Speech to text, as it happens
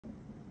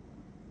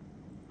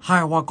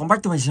Hài hòa combat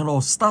từ channel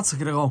start sẽ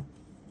được không?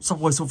 Sắp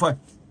quay số phơi.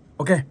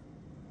 Ok.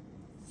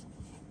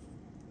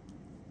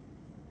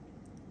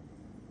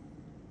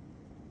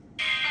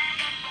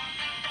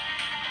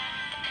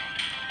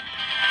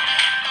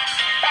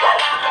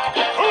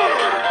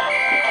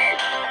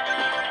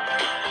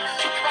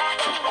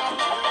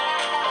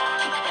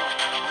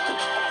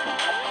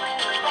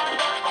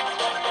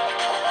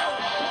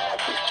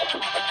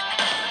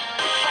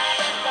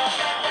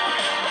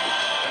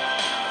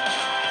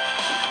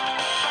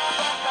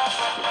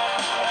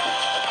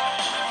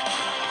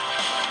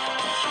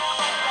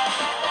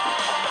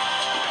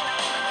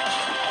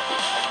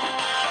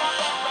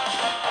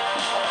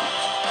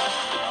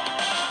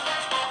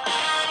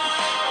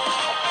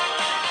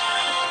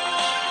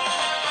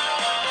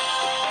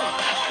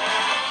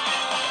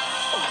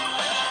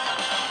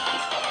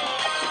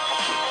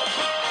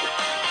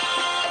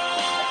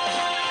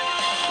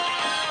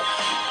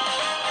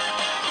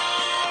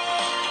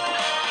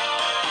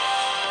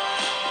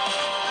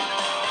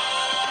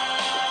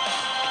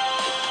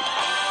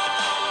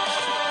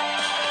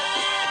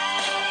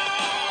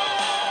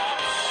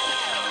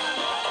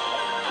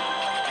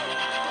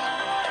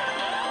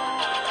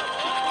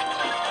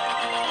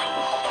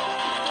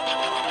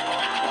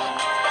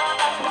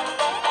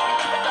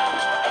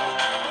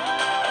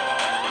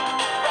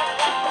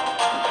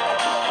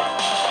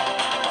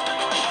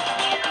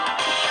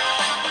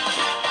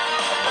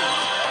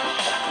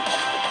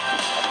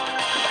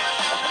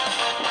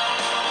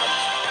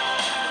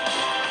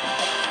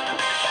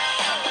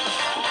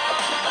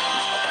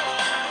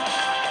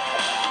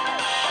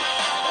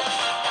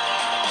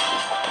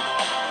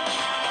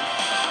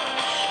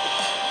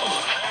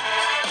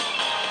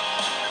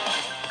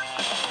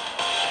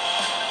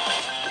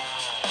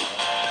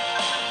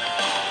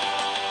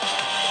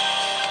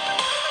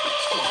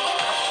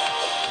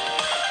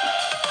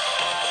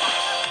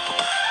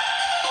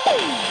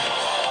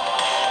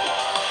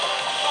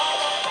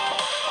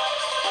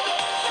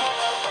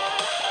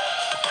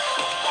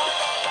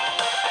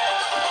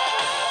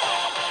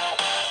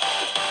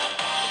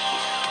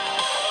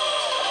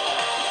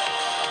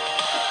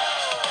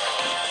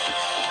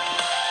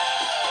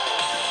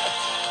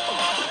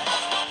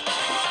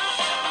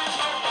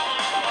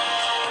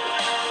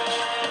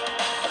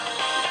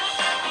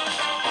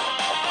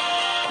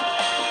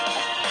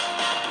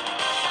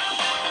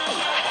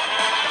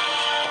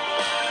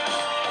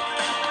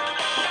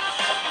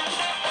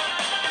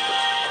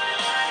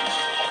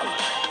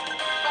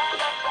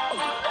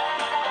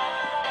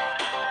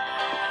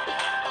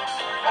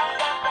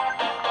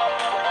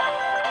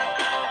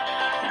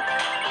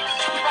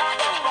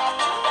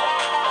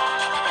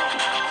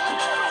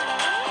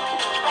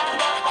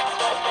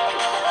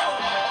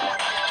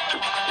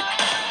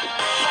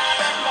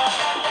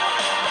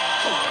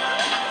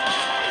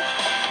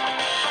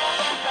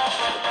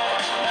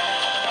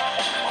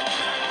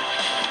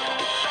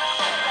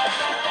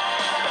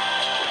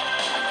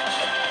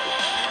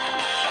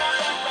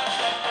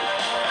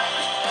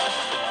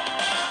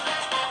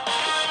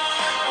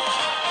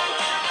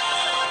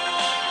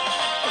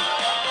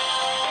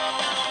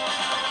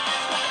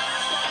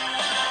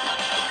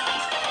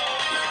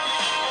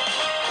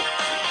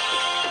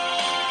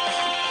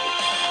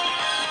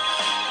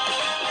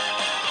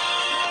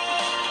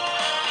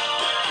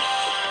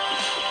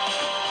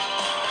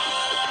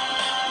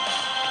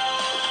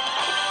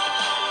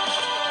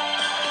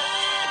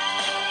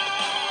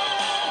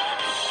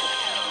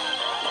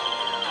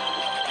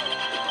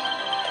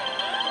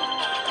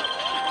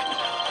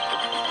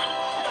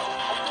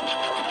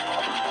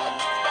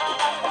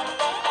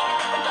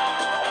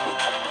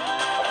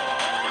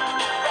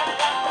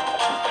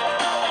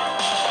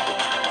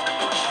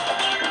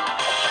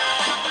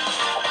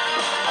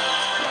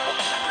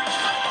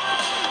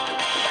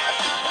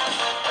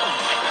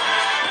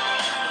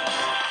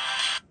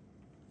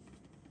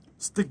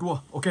 Stick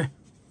war, ok.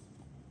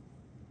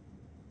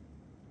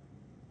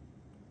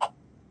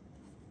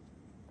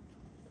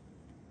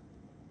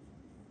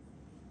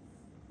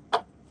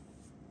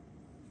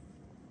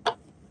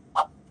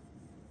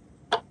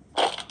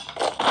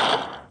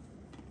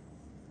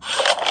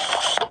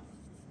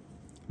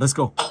 Let's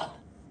go.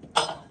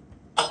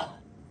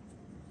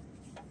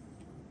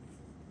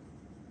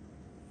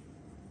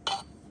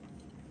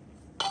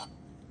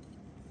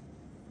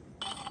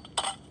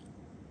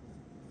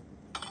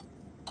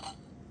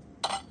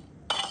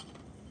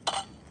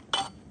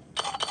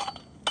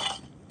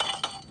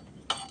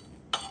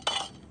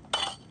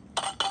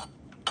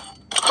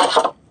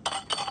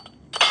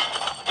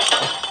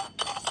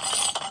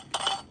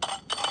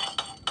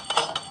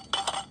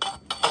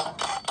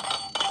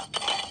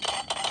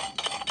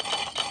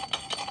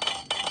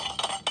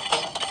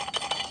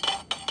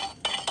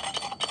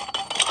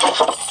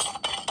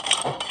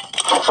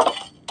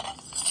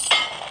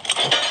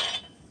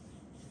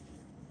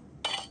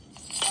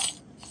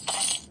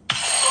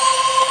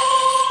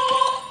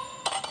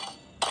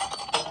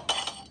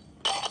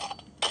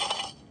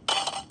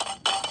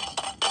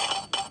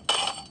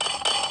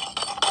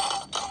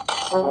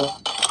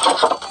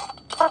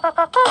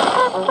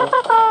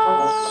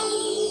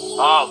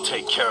 I'll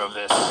take care of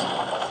this.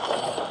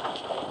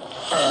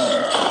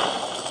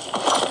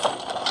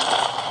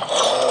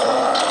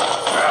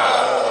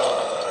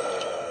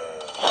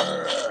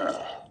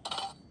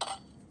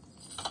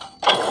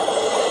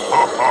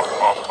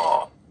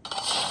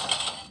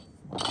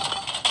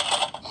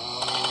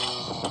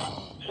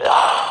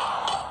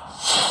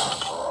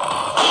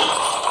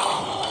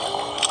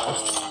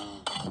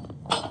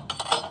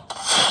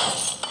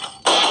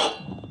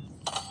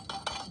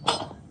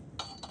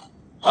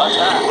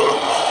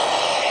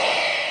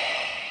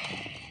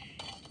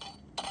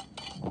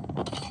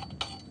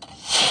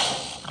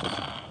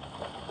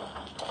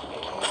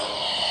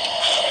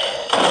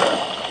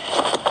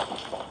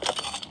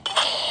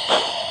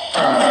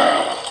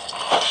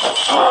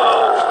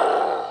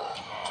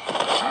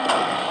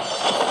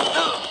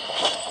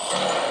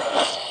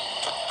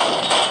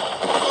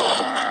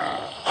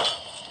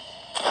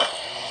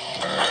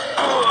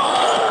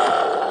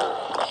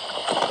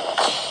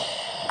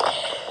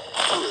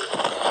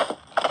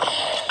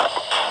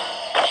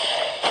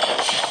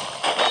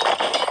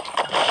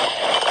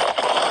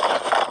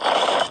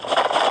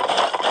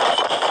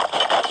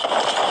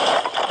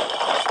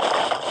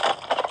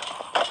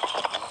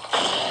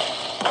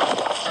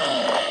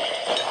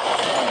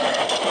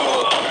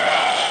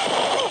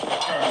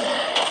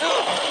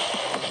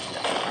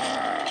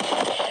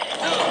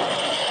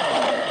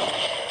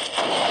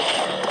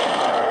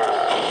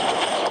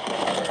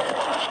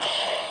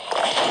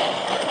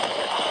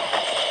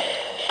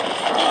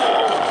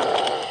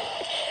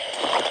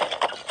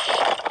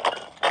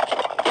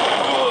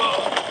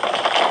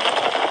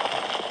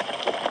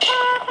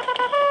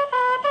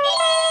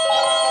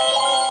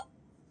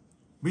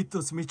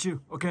 Meet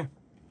you, okay?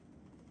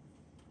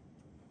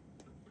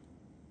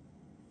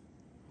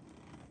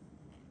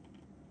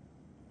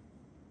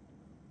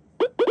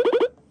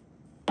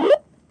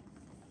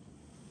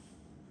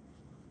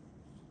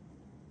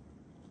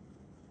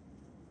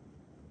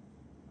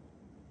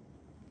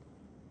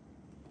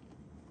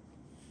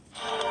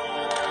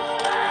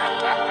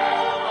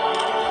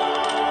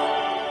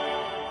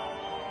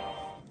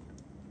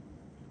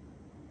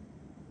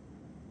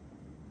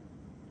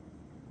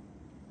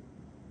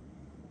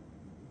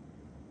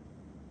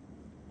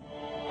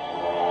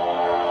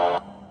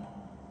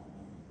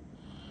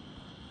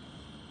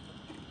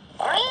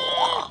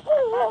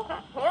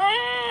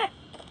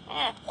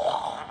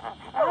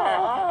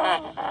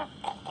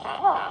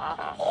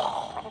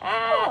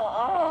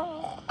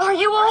 Are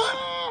you all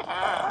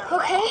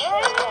okay?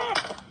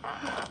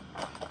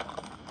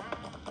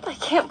 I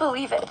can't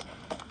believe it.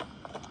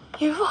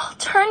 You all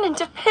turned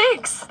into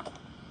pigs.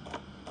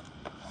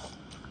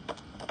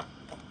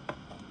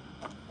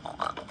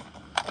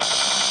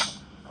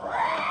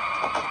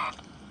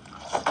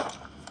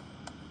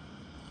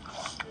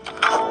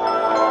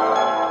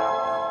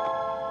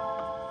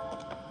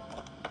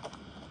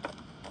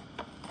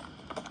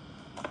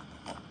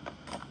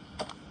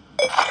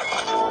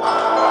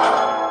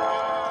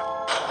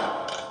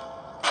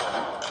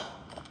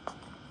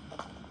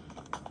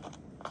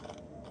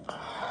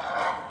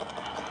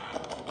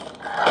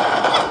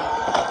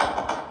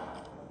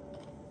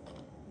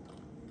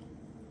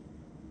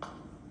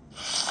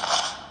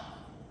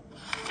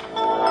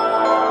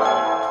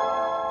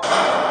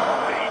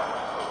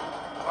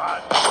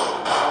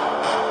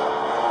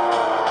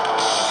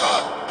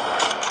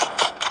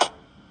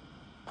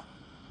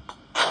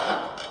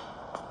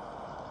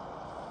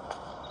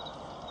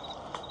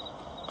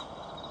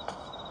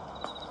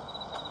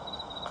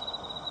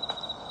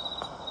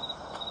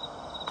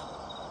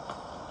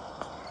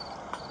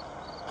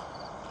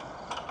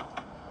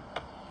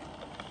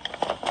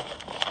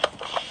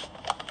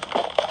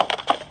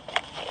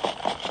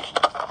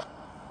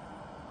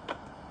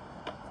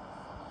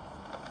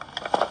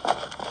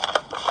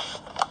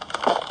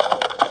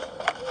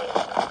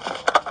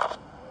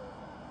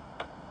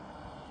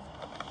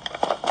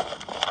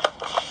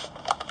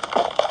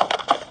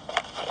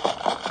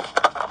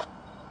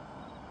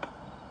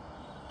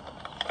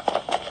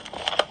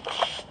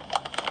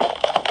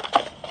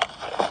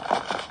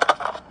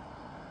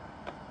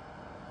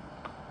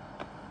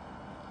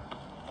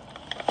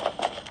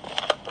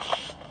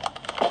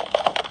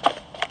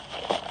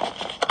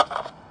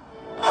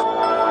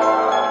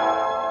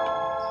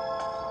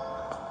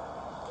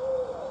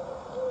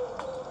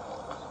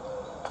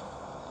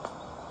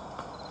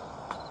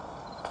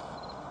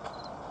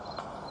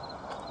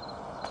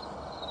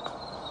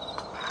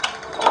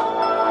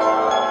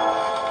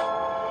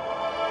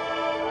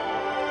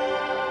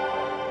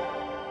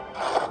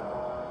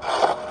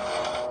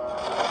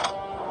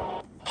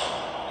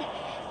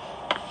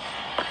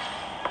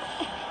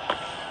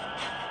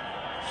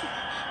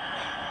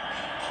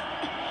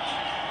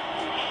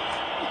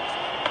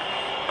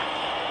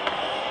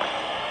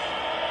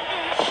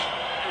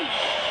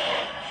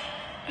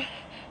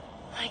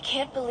 I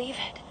can't believe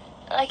it.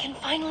 I can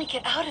finally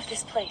get out of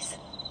this place.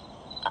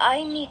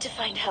 I need to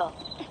find help.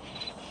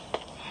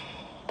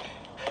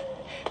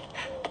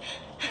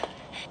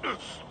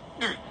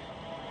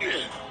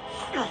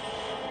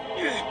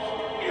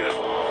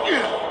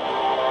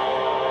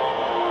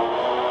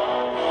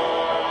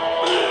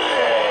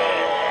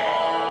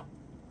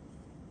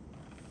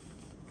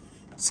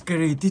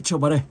 Scary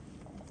teacher vào đây.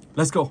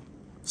 Let's go.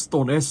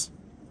 Stone Ace.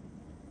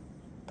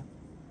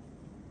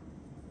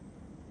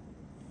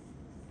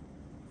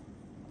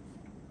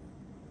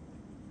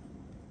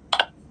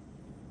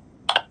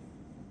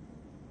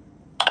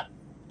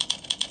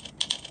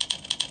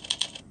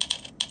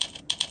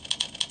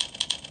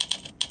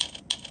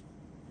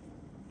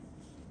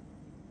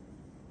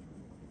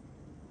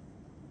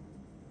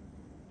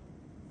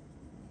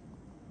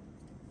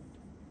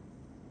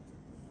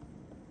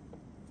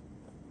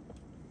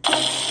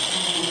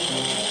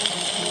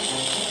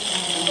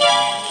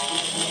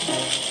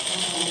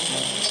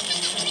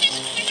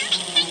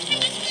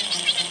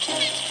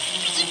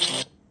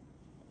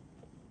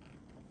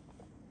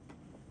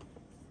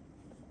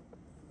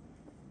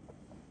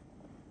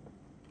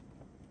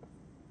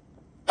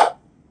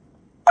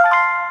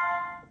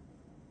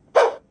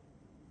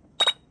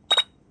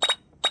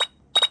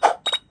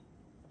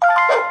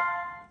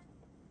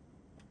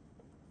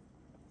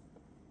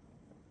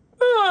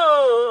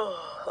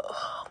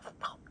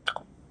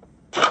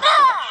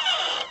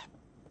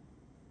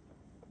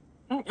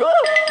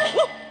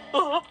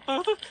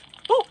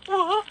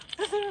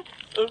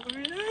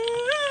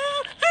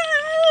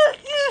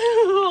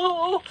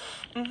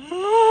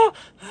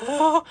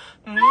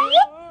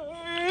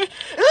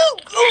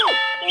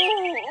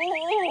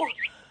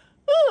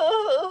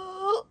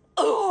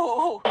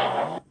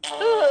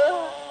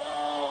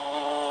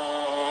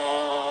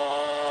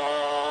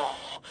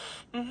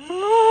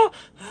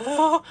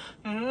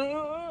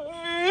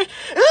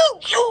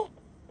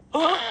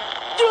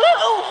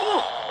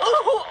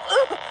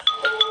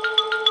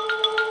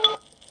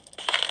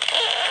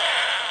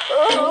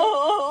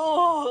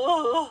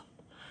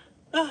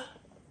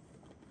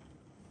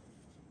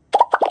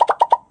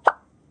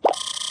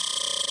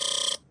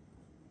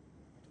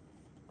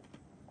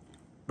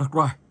 Được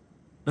rồi.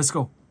 Let's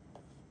go.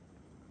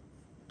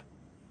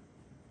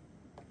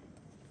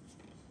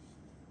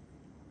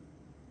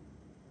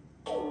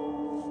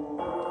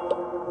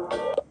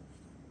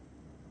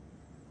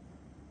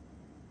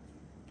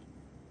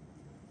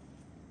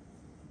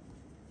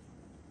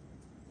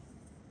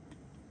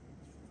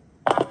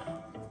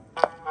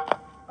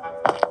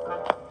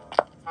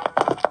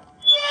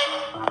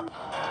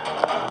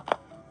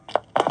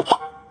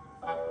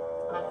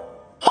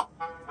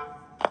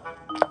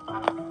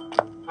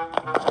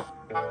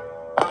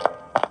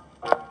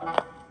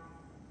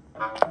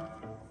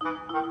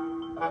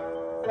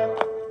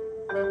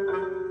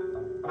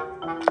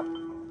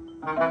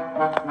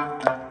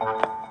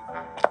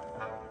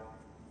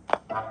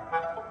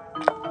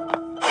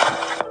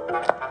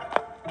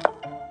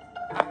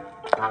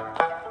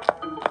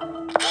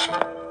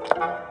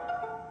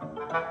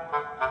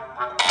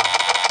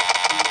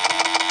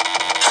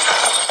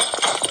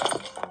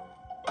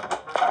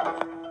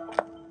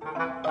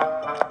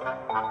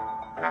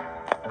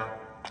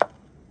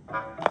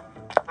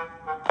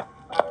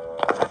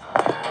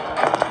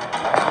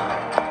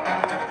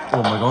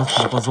 Oh my god,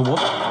 một con robot.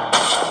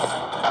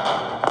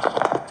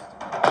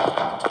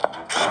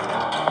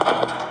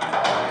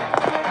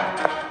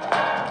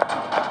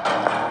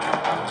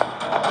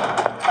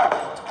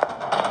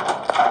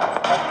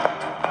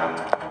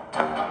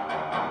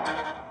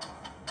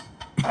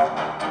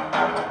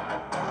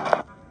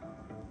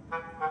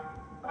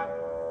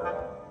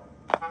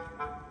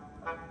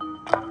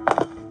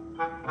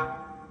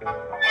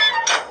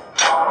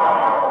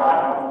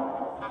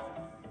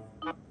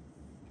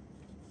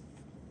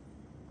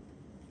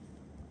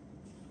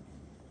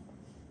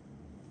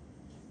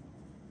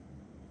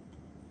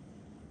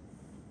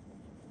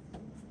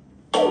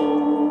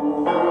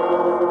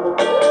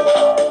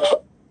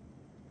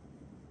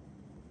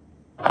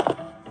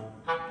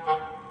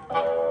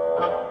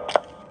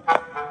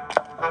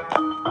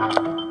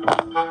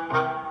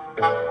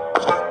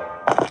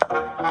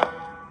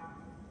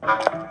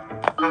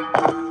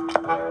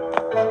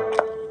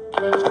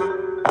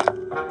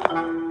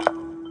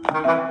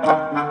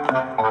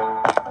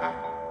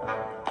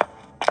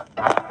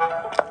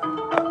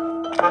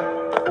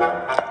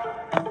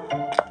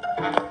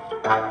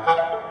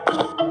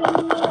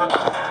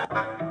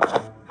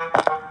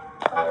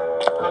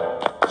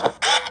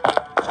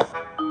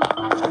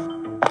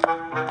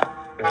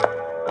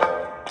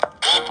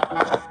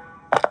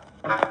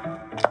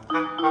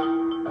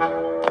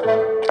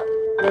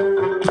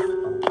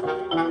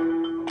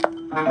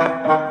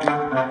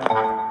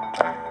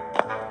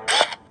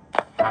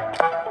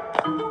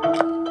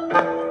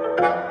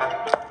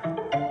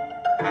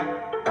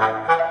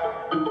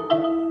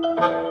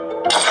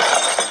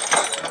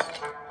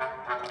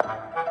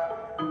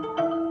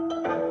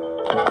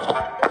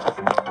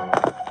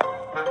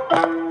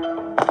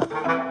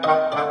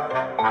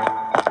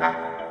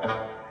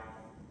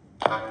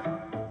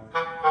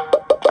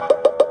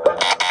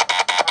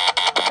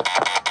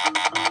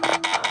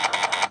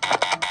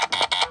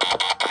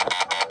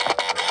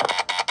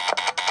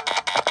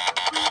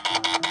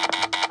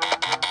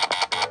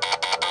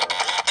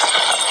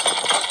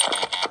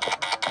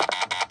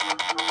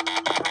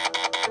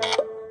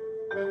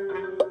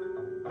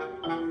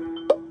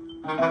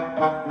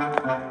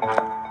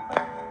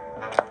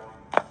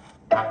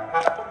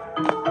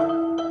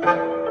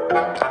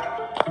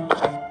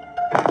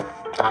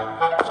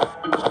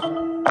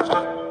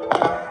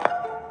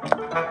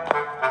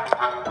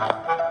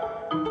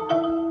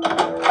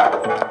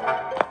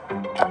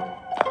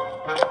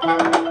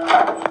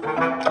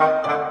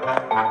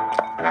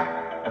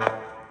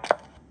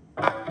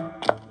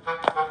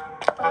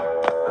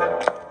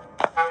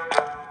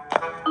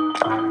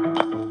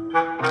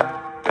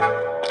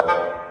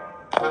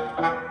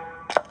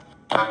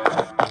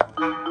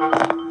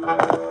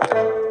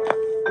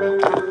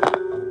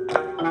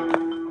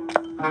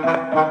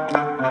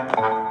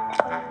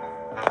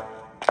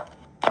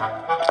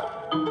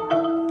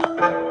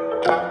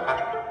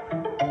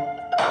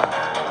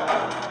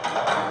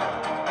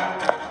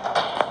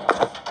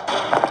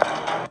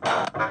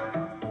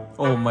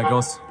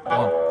 god.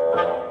 Wow.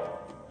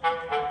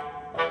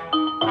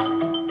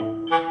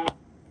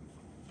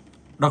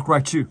 Dark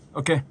right too.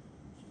 Okay.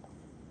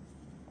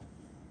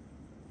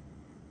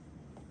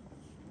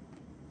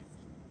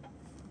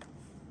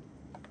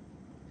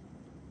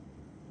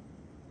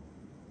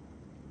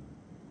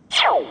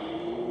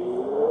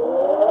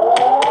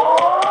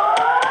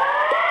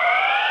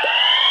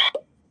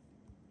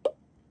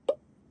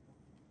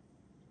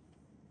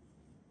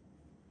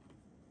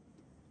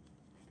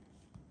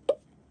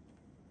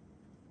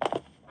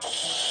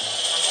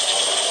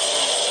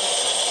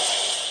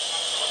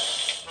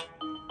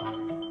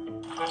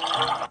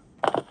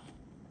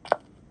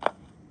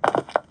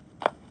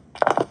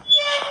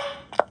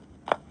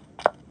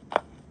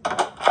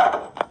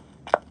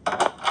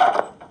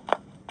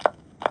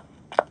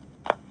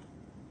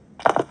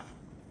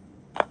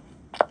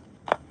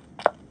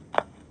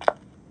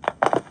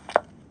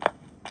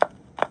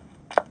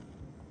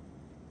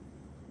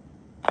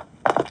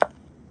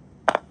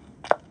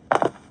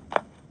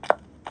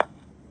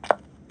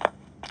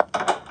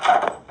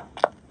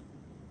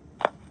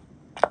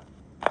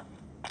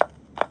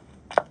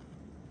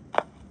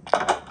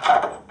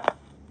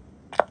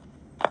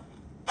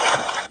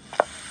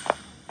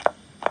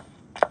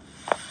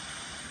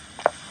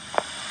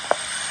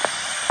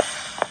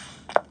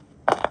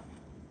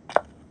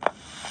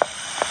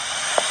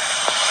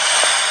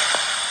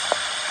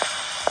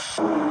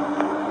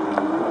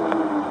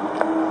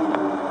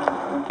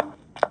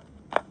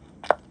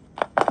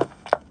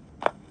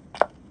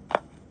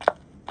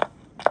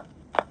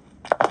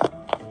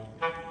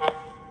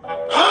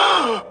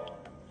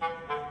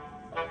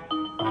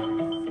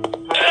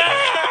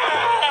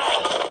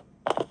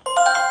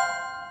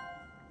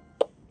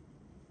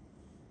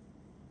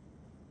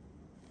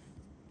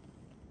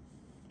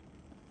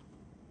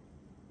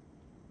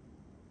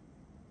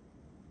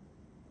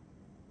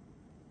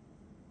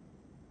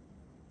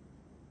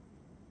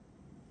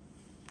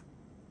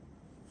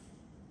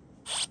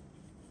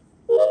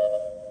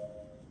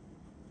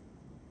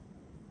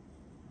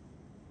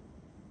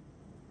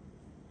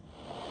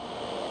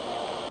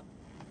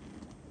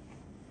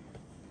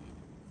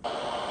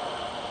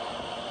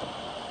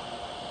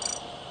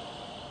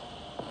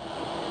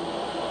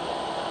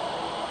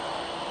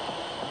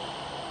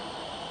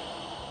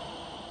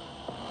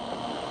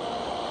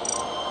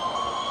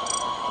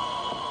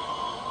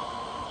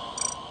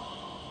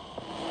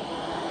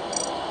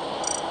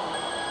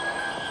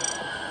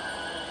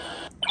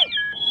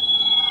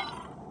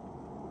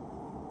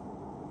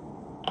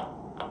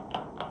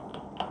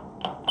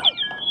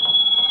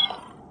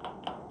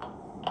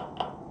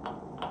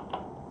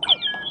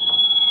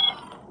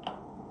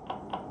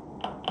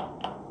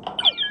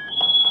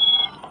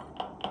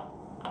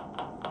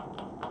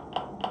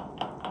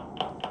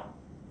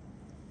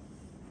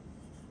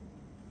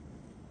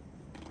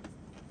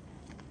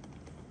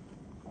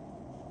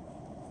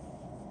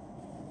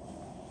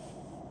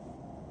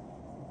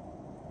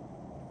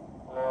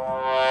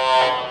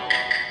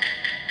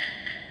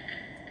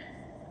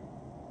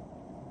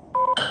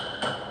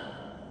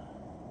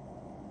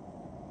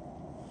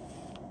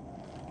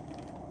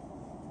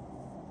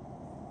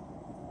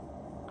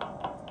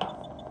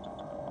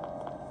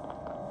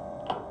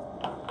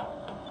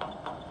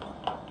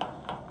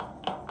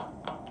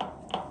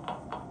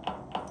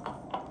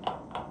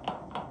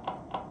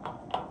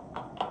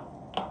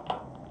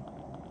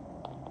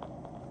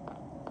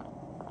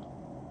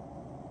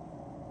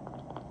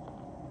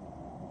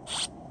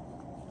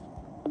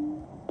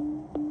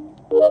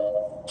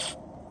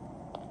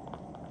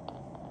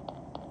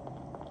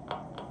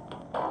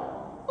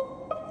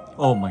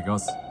 Oh my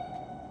god.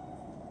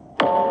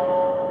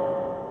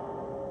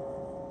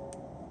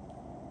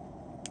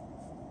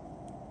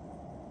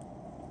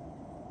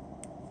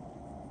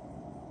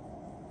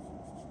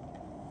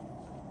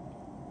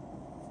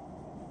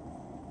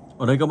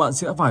 Ở đây các bạn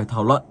sẽ phải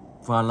thảo luận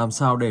và làm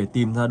sao để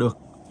tìm ra được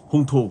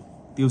hung thủ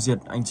tiêu diệt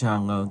anh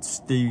chàng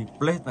Steve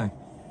Blade này.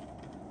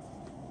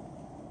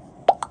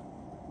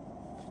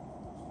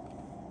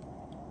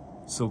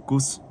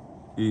 Socus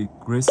y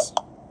Grace.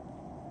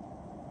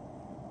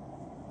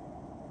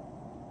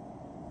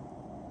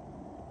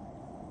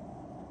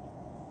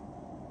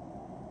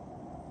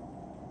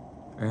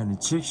 And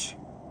Chick.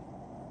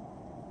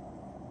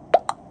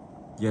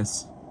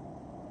 Yes.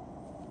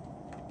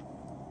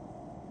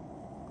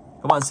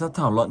 Các bạn sẽ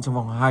thảo luận trong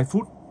vòng 2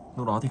 phút.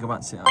 Lúc đó thì các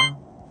bạn sẽ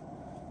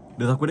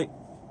đưa ra quyết định.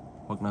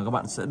 Hoặc là các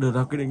bạn sẽ đưa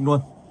ra quyết định luôn.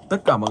 Tất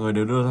cả mọi người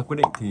đều đưa ra quyết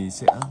định thì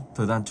sẽ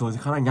thời gian trôi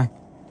khá là nhanh.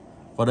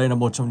 Và đây là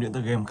một trong những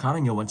tựa game khá là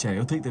nhiều bạn trẻ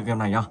yêu thích tựa game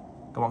này nhá.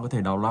 Các bạn có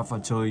thể download và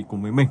chơi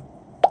cùng với mình.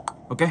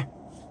 Ok.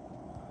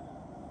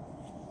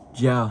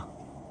 Yeah.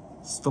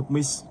 Stop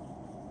miss.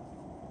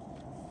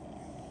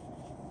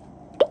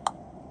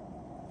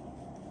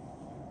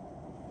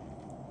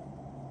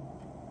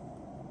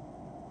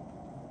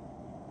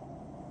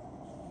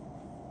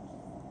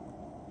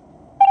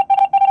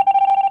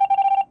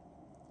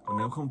 Còn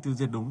nếu không tiêu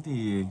diệt đúng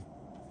thì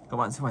các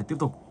bạn sẽ phải tiếp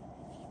tục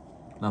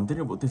làm tiếp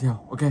nhiệm vụ tiếp theo.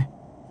 Ok.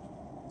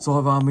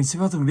 Rồi và mình sẽ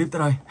phát thường clip tới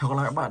đây. Hẹn gặp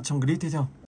lại các bạn trong clip tiếp theo.